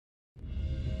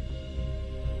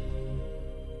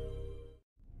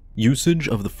Usage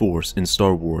of the Force in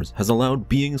Star Wars has allowed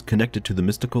beings connected to the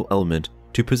mystical element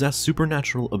to possess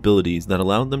supernatural abilities that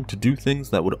allowed them to do things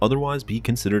that would otherwise be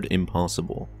considered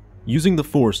impossible. Using the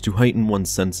Force to heighten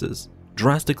one's senses,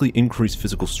 drastically increase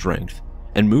physical strength,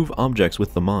 and move objects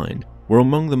with the mind were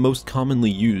among the most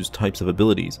commonly used types of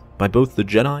abilities by both the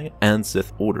Jedi and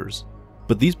Sith orders.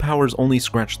 But these powers only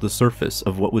scratched the surface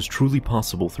of what was truly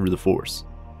possible through the Force,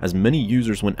 as many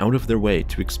users went out of their way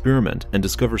to experiment and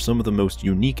discover some of the most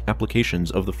unique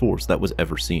applications of the Force that was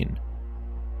ever seen.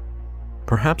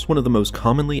 Perhaps one of the most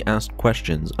commonly asked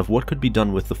questions of what could be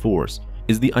done with the Force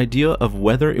is the idea of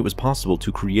whether it was possible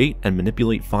to create and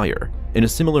manipulate fire in a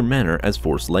similar manner as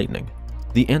Force lightning.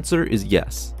 The answer is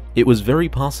yes. It was very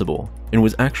possible, and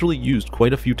was actually used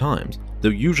quite a few times, though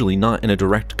usually not in a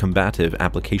direct combative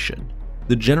application.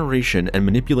 The generation and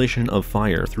manipulation of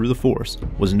fire through the Force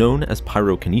was known as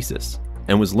pyrokinesis,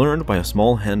 and was learned by a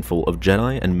small handful of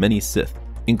Jedi and many Sith,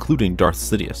 including Darth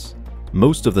Sidious.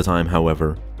 Most of the time,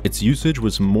 however, its usage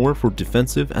was more for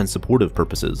defensive and supportive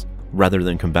purposes, rather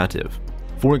than combative.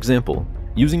 For example,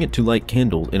 using it to light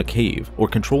candles in a cave or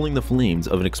controlling the flames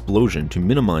of an explosion to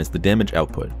minimize the damage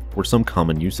output were some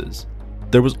common uses.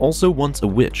 There was also once a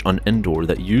witch on Endor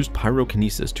that used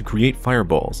pyrokinesis to create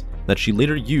fireballs that she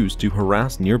later used to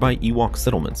harass nearby Ewok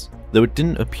settlements, though it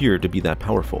didn't appear to be that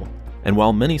powerful. And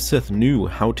while many Sith knew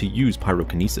how to use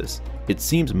pyrokinesis, it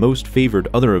seems most favored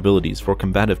other abilities for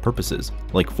combative purposes,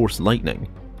 like Force lightning,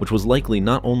 which was likely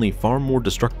not only far more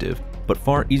destructive, but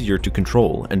far easier to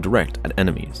control and direct at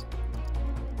enemies.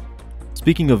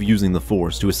 Speaking of using the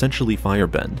Force to essentially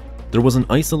firebend, there was an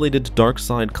isolated dark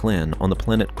side clan on the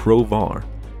planet Krovar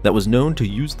that was known to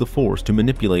use the Force to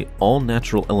manipulate all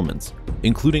natural elements,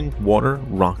 including water,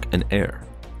 rock, and air.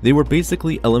 They were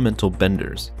basically elemental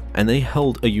benders, and they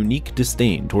held a unique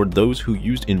disdain toward those who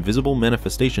used invisible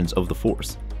manifestations of the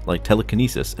Force, like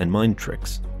telekinesis and mind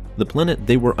tricks. The planet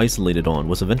they were isolated on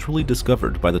was eventually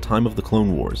discovered by the time of the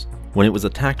Clone Wars, when it was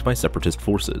attacked by Separatist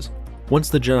forces. Once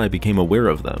the Jedi became aware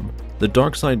of them, the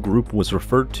Darkside group was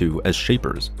referred to as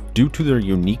Shapers due to their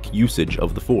unique usage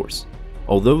of the Force.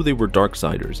 Although they were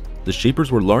Darksiders, the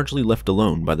Shapers were largely left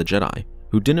alone by the Jedi,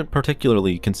 who didn't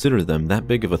particularly consider them that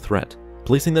big of a threat,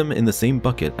 placing them in the same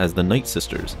bucket as the Night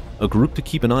Sisters, a group to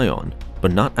keep an eye on,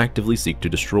 but not actively seek to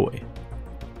destroy.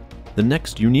 The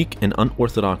next unique and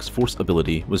unorthodox Force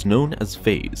ability was known as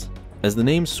Phase. As the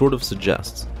name sort of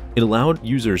suggests, it allowed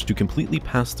users to completely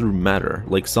pass through matter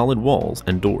like solid walls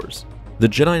and doors. The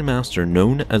Jedi Master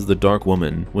known as the Dark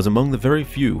Woman was among the very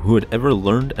few who had ever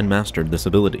learned and mastered this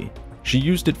ability. She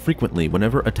used it frequently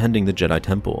whenever attending the Jedi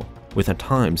Temple, with at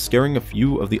times scaring a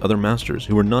few of the other Masters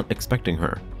who were not expecting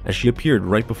her, as she appeared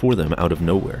right before them out of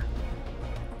nowhere.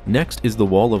 Next is the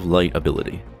Wall of Light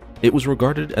ability. It was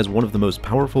regarded as one of the most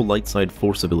powerful light side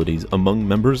Force abilities among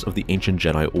members of the Ancient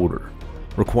Jedi Order.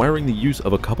 Requiring the use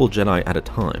of a couple Jedi at a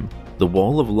time, the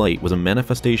Wall of Light was a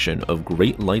manifestation of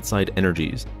great light side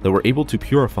energies that were able to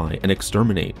purify and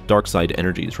exterminate dark side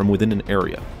energies from within an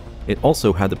area. It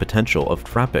also had the potential of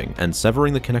trapping and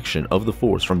severing the connection of the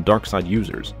Force from dark side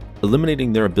users,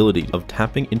 eliminating their ability of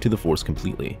tapping into the Force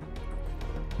completely.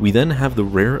 We then have the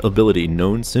rare ability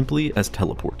known simply as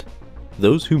Teleport.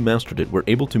 Those who mastered it were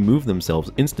able to move themselves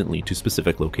instantly to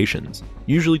specific locations,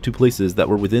 usually to places that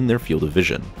were within their field of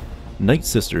vision. Night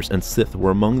Sisters and Sith were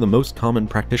among the most common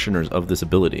practitioners of this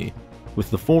ability,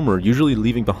 with the former usually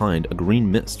leaving behind a green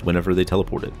mist whenever they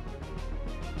teleported.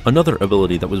 Another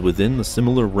ability that was within the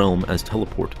similar realm as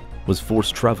Teleport was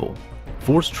Force Travel.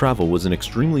 Force Travel was an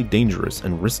extremely dangerous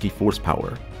and risky Force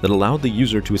power that allowed the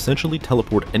user to essentially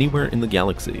teleport anywhere in the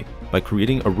galaxy by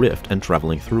creating a rift and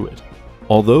traveling through it.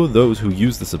 Although those who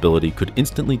used this ability could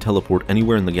instantly teleport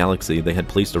anywhere in the galaxy they had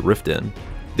placed a rift in,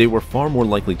 they were far more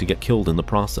likely to get killed in the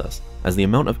process, as the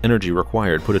amount of energy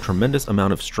required put a tremendous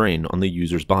amount of strain on the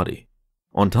user's body.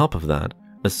 On top of that,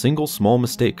 a single small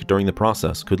mistake during the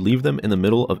process could leave them in the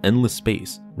middle of endless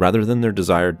space rather than their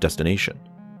desired destination.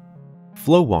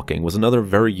 Flow walking was another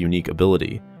very unique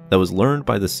ability that was learned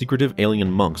by the secretive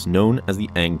alien monks known as the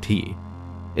Ang-Ti.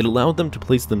 It allowed them to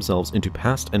place themselves into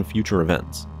past and future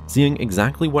events, seeing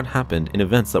exactly what happened in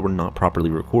events that were not properly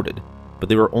recorded, but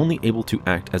they were only able to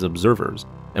act as observers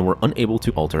and were unable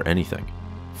to alter anything.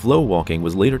 Flow walking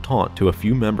was later taught to a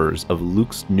few members of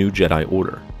Luke's new Jedi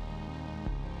Order.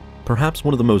 Perhaps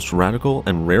one of the most radical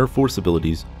and rare Force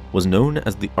abilities was known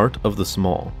as the Art of the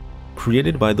Small.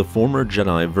 Created by the former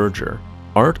Jedi Verger,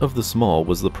 Art of the Small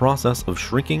was the process of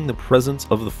shrinking the presence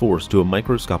of the Force to a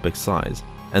microscopic size,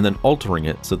 and then altering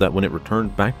it so that when it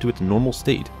returned back to its normal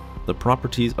state, the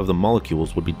properties of the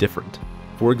molecules would be different.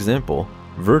 For example,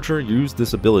 Verger used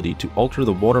this ability to alter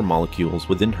the water molecules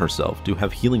within herself to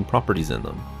have healing properties in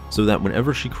them, so that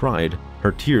whenever she cried,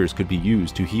 her tears could be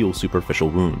used to heal superficial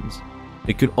wounds.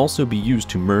 It could also be used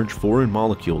to merge foreign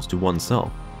molecules to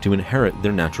oneself, to inherit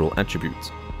their natural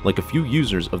attributes, like a few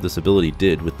users of this ability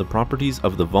did with the properties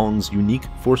of the Vong's unique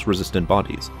force-resistant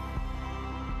bodies.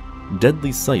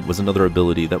 Deadly Sight was another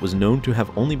ability that was known to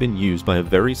have only been used by a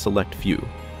very select few.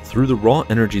 Through the raw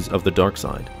energies of the dark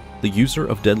side, the user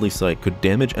of Deadly Sight could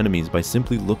damage enemies by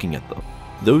simply looking at them.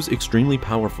 Those extremely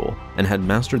powerful, and had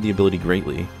mastered the ability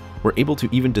greatly, were able to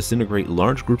even disintegrate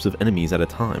large groups of enemies at a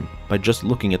time by just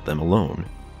looking at them alone.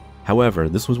 However,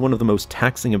 this was one of the most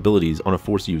taxing abilities on a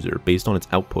Force user based on its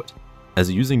output, as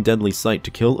using Deadly Sight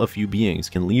to kill a few beings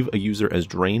can leave a user as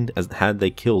drained as had they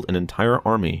killed an entire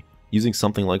army using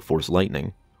something like Force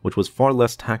Lightning, which was far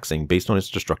less taxing based on its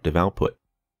destructive output.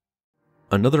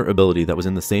 Another ability that was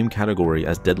in the same category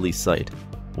as Deadly Sight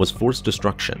was Force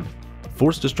Destruction.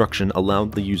 Force Destruction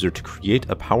allowed the user to create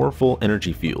a powerful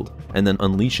energy field and then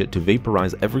unleash it to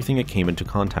vaporize everything it came into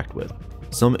contact with.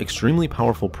 Some extremely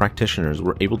powerful practitioners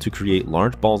were able to create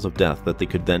large balls of death that they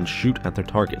could then shoot at their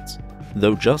targets.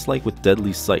 Though just like with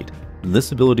Deadly Sight,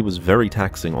 this ability was very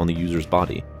taxing on the user's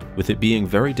body, with it being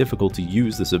very difficult to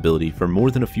use this ability for more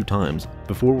than a few times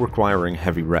before requiring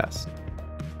heavy rest.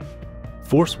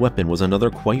 Force Weapon was another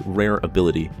quite rare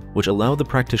ability which allowed the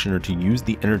practitioner to use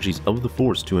the energies of the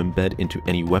Force to embed into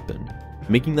any weapon,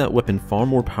 making that weapon far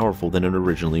more powerful than it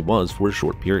originally was for a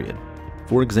short period.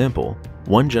 For example,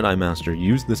 one Jedi Master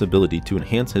used this ability to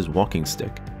enhance his walking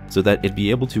stick so that it'd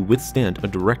be able to withstand a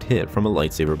direct hit from a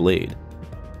lightsaber blade.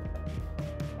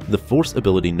 The Force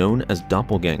ability known as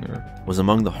Doppelganger was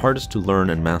among the hardest to learn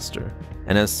and master,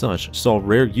 and as such saw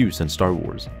rare use in Star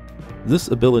Wars. This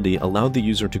ability allowed the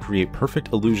user to create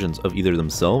perfect illusions of either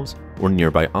themselves or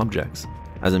nearby objects,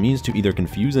 as a means to either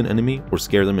confuse an enemy or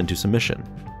scare them into submission.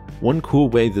 One cool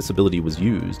way this ability was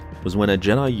used was when a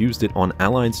Jedi used it on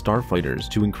allied starfighters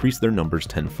to increase their numbers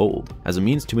tenfold, as a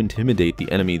means to intimidate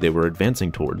the enemy they were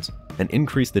advancing towards, and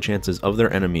increase the chances of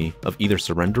their enemy of either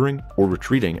surrendering or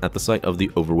retreating at the sight of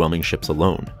the overwhelming ships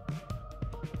alone.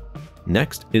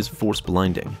 Next is Force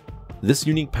Blinding. This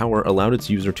unique power allowed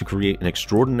its user to create an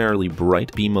extraordinarily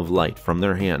bright beam of light from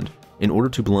their hand in order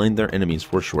to blind their enemies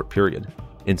for a short period.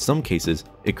 In some cases,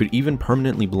 it could even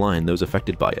permanently blind those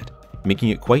affected by it, making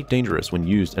it quite dangerous when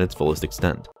used at its fullest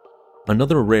extent.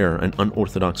 Another rare and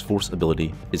unorthodox Force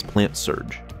ability is Plant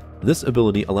Surge. This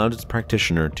ability allowed its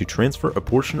practitioner to transfer a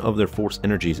portion of their Force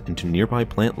energies into nearby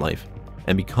plant life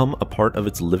and become a part of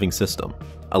its living system,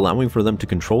 allowing for them to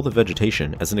control the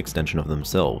vegetation as an extension of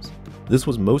themselves. This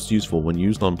was most useful when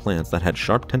used on plants that had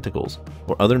sharp tentacles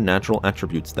or other natural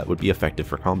attributes that would be effective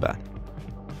for combat.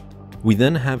 We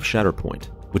then have Shatterpoint,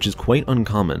 which is quite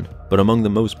uncommon, but among the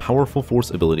most powerful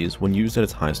Force abilities when used at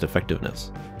its highest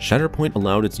effectiveness. Shatterpoint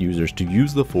allowed its users to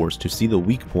use the Force to see the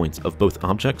weak points of both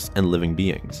objects and living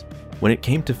beings. When it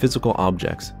came to physical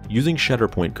objects, using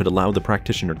Shatterpoint could allow the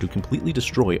practitioner to completely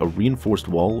destroy a reinforced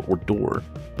wall or door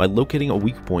by locating a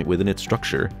weak point within its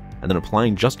structure and then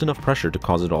applying just enough pressure to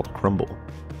cause it all to crumble.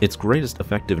 Its greatest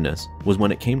effectiveness was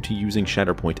when it came to using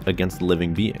Shatterpoint against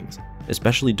living beings,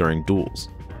 especially during duels.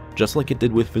 Just like it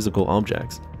did with physical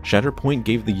objects, Shatterpoint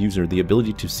gave the user the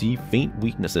ability to see faint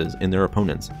weaknesses in their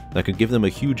opponents that could give them a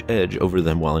huge edge over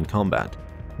them while in combat.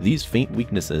 These faint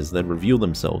weaknesses that reveal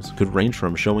themselves could range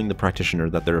from showing the practitioner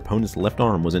that their opponent's left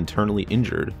arm was internally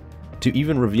injured, to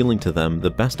even revealing to them the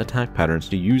best attack patterns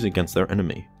to use against their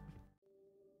enemy.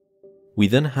 We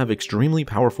then have extremely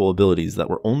powerful abilities that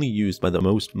were only used by the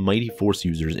most mighty Force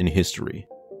users in history.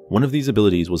 One of these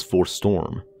abilities was Force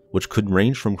Storm, which could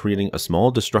range from creating a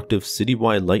small destructive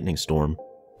citywide lightning storm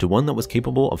to one that was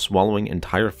capable of swallowing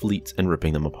entire fleets and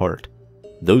ripping them apart.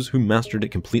 Those who mastered it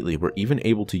completely were even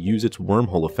able to use its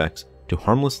wormhole effects to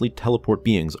harmlessly teleport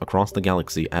beings across the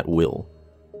galaxy at will.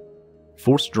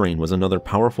 Force Drain was another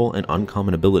powerful and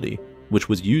uncommon ability, which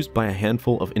was used by a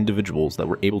handful of individuals that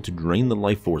were able to drain the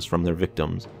life force from their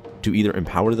victims to either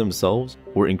empower themselves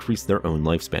or increase their own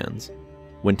lifespans.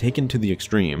 When taken to the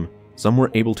extreme, some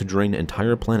were able to drain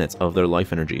entire planets of their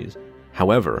life energies.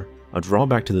 However, a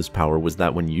drawback to this power was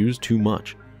that when used too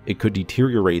much, it could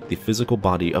deteriorate the physical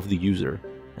body of the user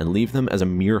and leave them as a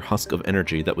mere husk of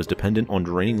energy that was dependent on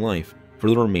draining life for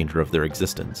the remainder of their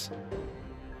existence.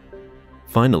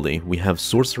 Finally, we have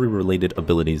sorcery-related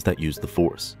abilities that use the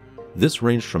Force. This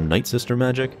ranged from Night Sister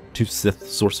magic to Sith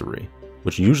sorcery,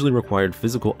 which usually required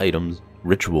physical items,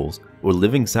 rituals, or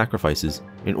living sacrifices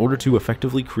in order to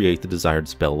effectively create the desired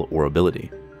spell or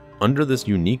ability. Under this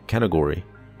unique category,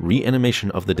 reanimation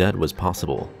of the dead was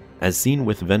possible, as seen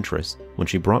with Ventress when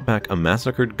she brought back a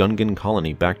massacred Gungan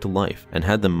colony back to life and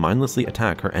had them mindlessly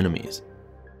attack her enemies.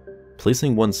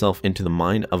 Placing oneself into the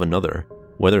mind of another,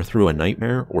 whether through a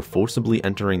nightmare or forcibly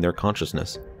entering their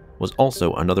consciousness, was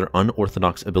also another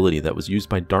unorthodox ability that was used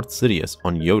by Darth Sidious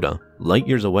on Yoda light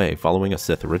years away following a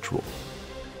Sith ritual.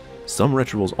 Some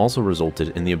rituals also resulted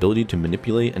in the ability to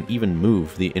manipulate and even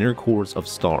move the inner cores of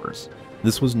stars.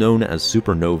 This was known as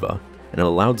supernova, and it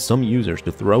allowed some users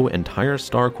to throw entire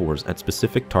star cores at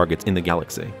specific targets in the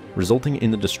galaxy, resulting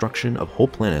in the destruction of whole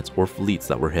planets or fleets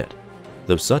that were hit.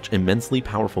 Though such immensely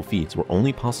powerful feats were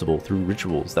only possible through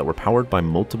rituals that were powered by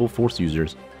multiple Force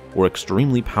users or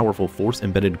extremely powerful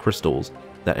Force-embedded crystals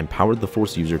that empowered the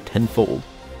Force user tenfold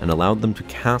and allowed them to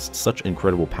cast such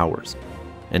incredible powers.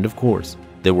 And of course,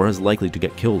 they were as likely to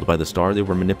get killed by the star they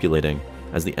were manipulating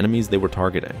as the enemies they were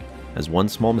targeting, as one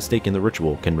small mistake in the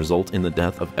ritual can result in the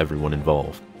death of everyone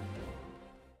involved.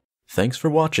 Thanks for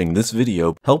watching this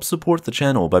video. Help support the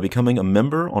channel by becoming a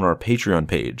member on our Patreon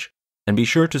page, and be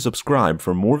sure to subscribe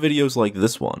for more videos like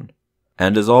this one.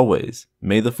 And as always,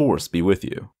 may the Force be with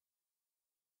you.